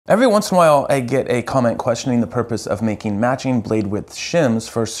Every once in a while, I get a comment questioning the purpose of making matching blade width shims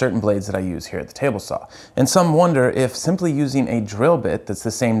for certain blades that I use here at the table saw. And some wonder if simply using a drill bit that's the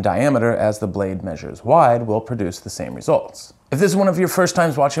same diameter as the blade measures wide will produce the same results. If this is one of your first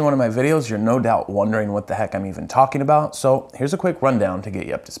times watching one of my videos, you're no doubt wondering what the heck I'm even talking about, so here's a quick rundown to get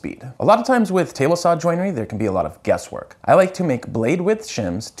you up to speed. A lot of times with table saw joinery, there can be a lot of guesswork. I like to make blade width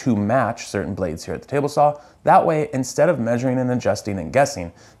shims to match certain blades here at the table saw. That way, instead of measuring and adjusting and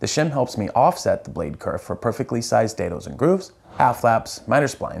guessing, the shim helps me offset the blade curve for perfectly sized dados and grooves, half laps, miter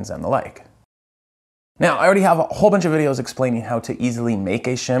splines, and the like. Now, I already have a whole bunch of videos explaining how to easily make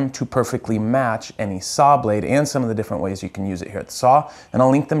a shim to perfectly match any saw blade and some of the different ways you can use it here at the saw, and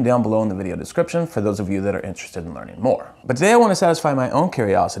I'll link them down below in the video description for those of you that are interested in learning more. But today I want to satisfy my own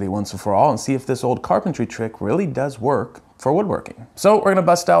curiosity once and for all and see if this old carpentry trick really does work for woodworking. So we're gonna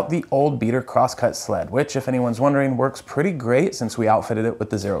bust out the old beater crosscut sled, which, if anyone's wondering, works pretty great since we outfitted it with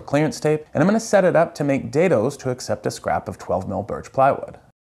the zero clearance tape, and I'm gonna set it up to make dados to accept a scrap of 12mm birch plywood.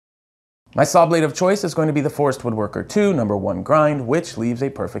 My saw blade of choice is going to be the Forest Woodworker 2 No. 1 grind, which leaves a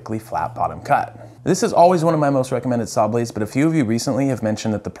perfectly flat bottom cut. This is always one of my most recommended saw blades, but a few of you recently have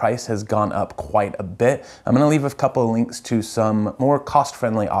mentioned that the price has gone up quite a bit. I'm gonna leave a couple of links to some more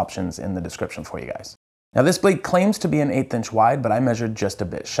cost-friendly options in the description for you guys. Now this blade claims to be an 1/8 inch wide, but I measured just a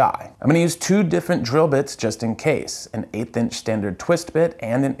bit shy. I'm gonna use two different drill bits just in case, an 1/8 inch standard twist bit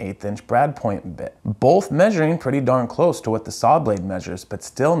and an 1/8 inch brad point bit, both measuring pretty darn close to what the saw blade measures, but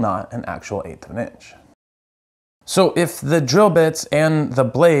still not an actual 1/8 of an inch. So if the drill bits and the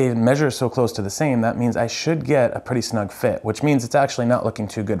blade measure so close to the same, that means I should get a pretty snug fit, which means it's actually not looking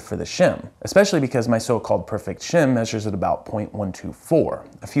too good for the shim, especially because my so-called perfect shim measures at about 0.124,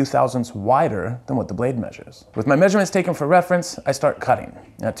 a few thousandths wider than what the blade measures. With my measurements taken for reference, I start cutting.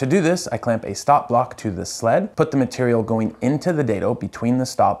 Now to do this, I clamp a stop block to the sled, put the material going into the dado between the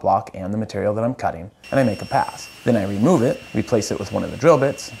stop block and the material that I'm cutting, and I make a pass. Then I remove it, replace it with one of the drill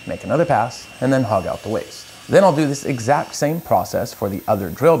bits, make another pass, and then hog out the waste. Then I'll do this exact same process for the other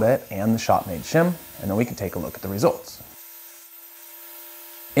drill bit and the shop-made shim, and then we can take a look at the results.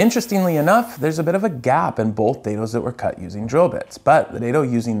 Interestingly enough, there's a bit of a gap in both dados that were cut using drill bits, but the dado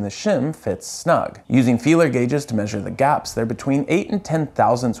using the shim fits snug. Using feeler gauges to measure the gaps, they're between 8 and 10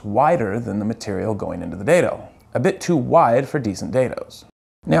 thousandths wider than the material going into the dado. A bit too wide for decent dados.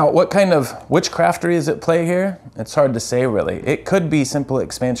 Now, what kind of witchcraftery is at play here? It's hard to say really. It could be simple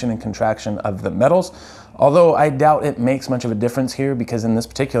expansion and contraction of the metals, although I doubt it makes much of a difference here because in this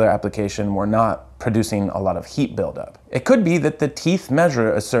particular application, we're not producing a lot of heat buildup. It could be that the teeth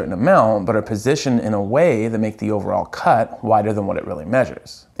measure a certain amount, but are positioned in a way that make the overall cut wider than what it really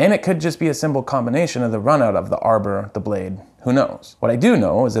measures. And it could just be a simple combination of the runout of the arbor, the blade, who knows? What I do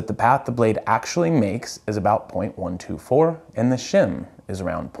know is that the path the blade actually makes is about 0.124, and the shim is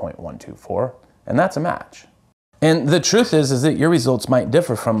around 0.124, and that's a match. And the truth is that your results might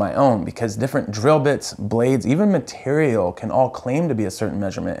differ from my own because different drill bits, blades, even material can all claim to be a certain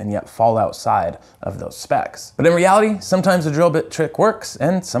measurement and yet fall outside of those specs. But in reality, sometimes the drill bit trick works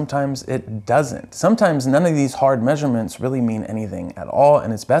and sometimes it doesn't. Sometimes none of these hard measurements really mean anything at all,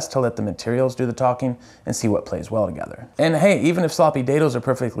 and it's best to let the materials do the talking and see what plays well together. And hey, even if sloppy dados are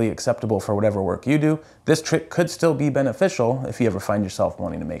perfectly acceptable for whatever work you do, this trick could still be beneficial if you ever find yourself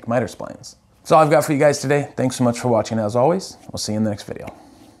wanting to make miter splines. That's all I've got for you guys today. Thanks so much for watching as always. We'll see you in the next video.